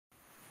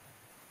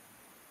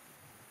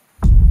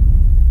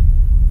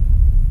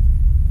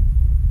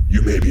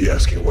may be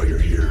asking why you're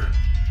here.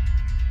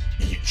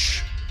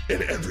 Each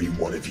and every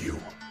one of you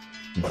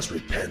must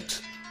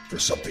repent for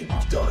something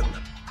you've done.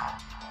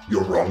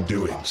 Your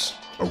wrongdoings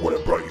are what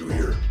have brought you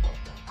here.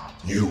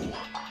 You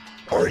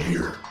are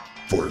here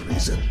for a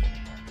reason.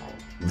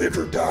 Live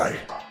or die.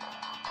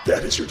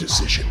 That is your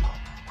decision.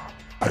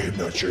 I am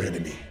not your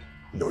enemy,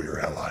 nor your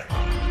ally,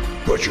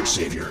 but your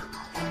savior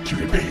to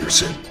repay your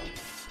sin.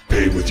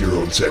 Pay with your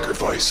own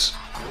sacrifice,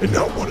 and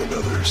not one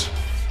another's.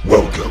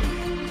 Welcome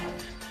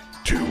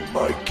to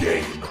my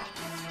game.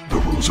 The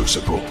rules are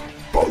simple.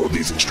 Follow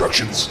these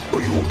instructions,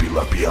 or you will be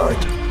left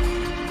behind.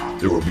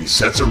 There will be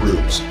sets of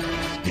rooms,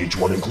 each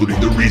one including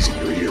the reason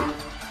you're here.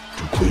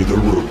 To clear the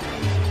room,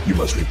 you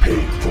must repay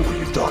for what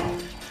you've done.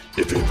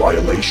 If in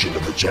violation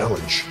of the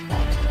challenge,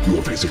 you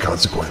will face a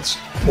consequence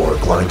more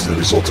inclined to the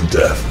result of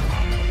death.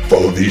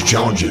 Follow these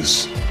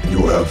challenges, and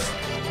you will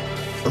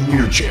have a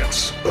mere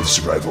chance of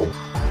survival.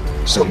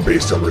 Some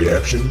based on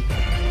reaction,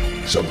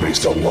 some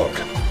based on luck.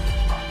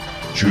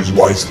 Choose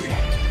wisely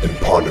and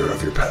ponder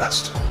of your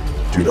past.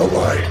 Do not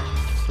lie,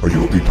 or you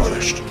will be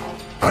punished.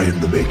 I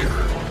am the maker,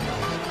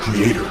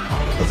 creator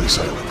of this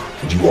island,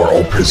 and you are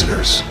all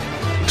prisoners.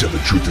 Until the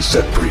truth is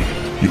set free,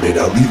 you may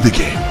not leave the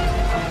game,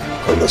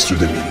 unless through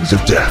the means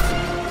of death.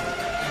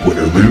 Win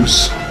or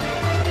lose,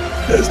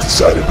 that is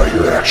decided by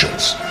your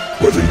actions,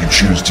 whether you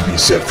choose to be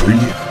set free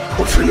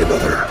or free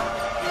another.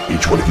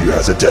 Each one of you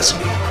has a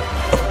destiny,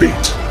 a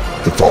fate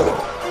to follow.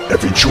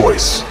 Every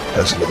choice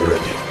has another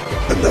ending.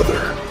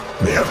 Another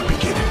may have a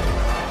beginning.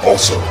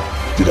 Also,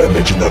 did I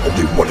mention that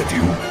only one of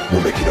you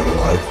will make it out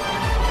alive?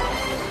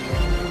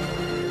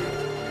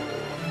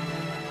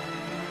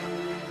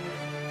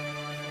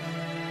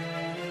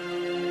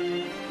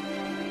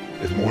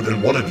 If more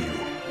than one of you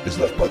is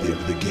left by the end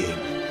of the game,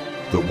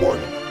 the one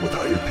with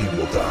higher ping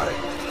will die.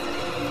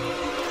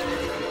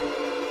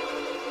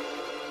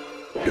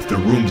 If the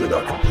rooms are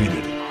not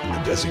completed in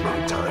the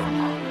designated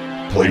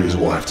time, players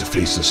will have to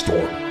face the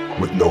storm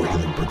with no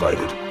healing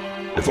provided.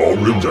 If all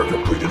rooms are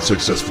completed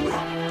successfully,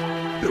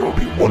 there will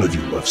be one of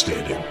you left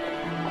standing.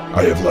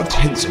 I have left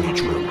hints in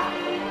each room,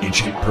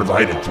 each hint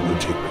provided through a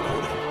tape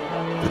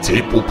recording. The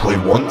tape will play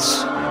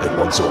once and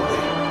once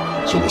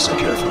only, so listen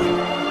carefully.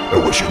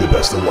 I wish you the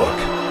best of luck.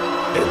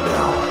 And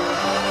now,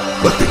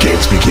 let the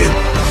games begin.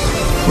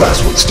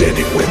 Last one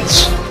standing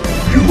wins.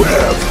 You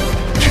have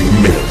 2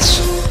 minutes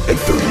and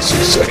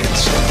 36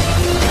 seconds.